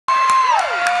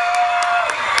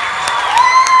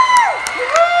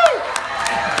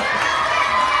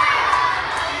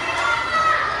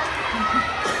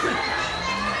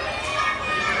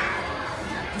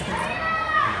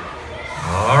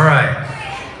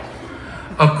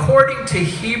According to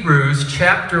Hebrews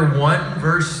chapter 1,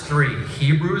 verse 3,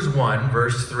 Hebrews 1,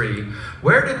 verse 3,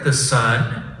 where did the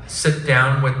Son sit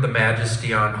down with the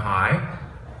Majesty on high?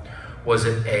 Was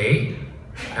it A,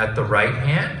 at the right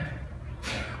hand?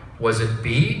 Was it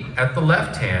B, at the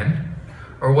left hand?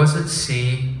 Or was it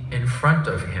C, in front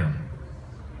of him?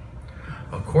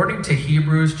 According to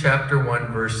Hebrews chapter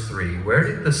 1, verse 3, where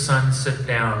did the Son sit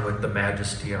down with the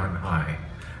Majesty on high?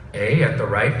 A, at the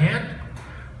right hand?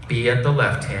 B, at the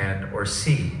left hand? Or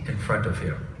C, in front of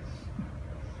him?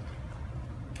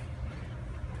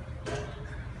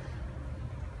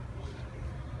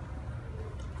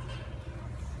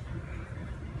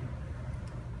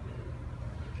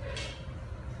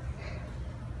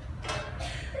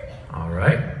 All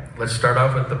right, let's start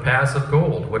off with the paths of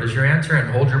gold. What is your answer?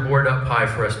 And hold your board up high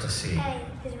for us to see. A,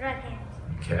 his right hand.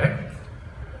 Okay.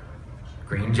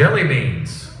 Green jelly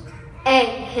beans. A,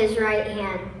 his right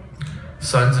hand.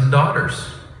 Sons and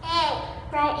daughters. A,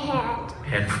 right hand.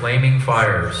 And flaming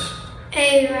fires.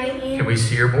 A, right hand. Can we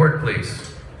see your board,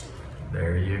 please?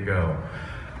 There you go.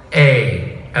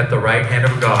 A, at the right hand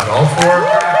of God. All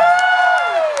four.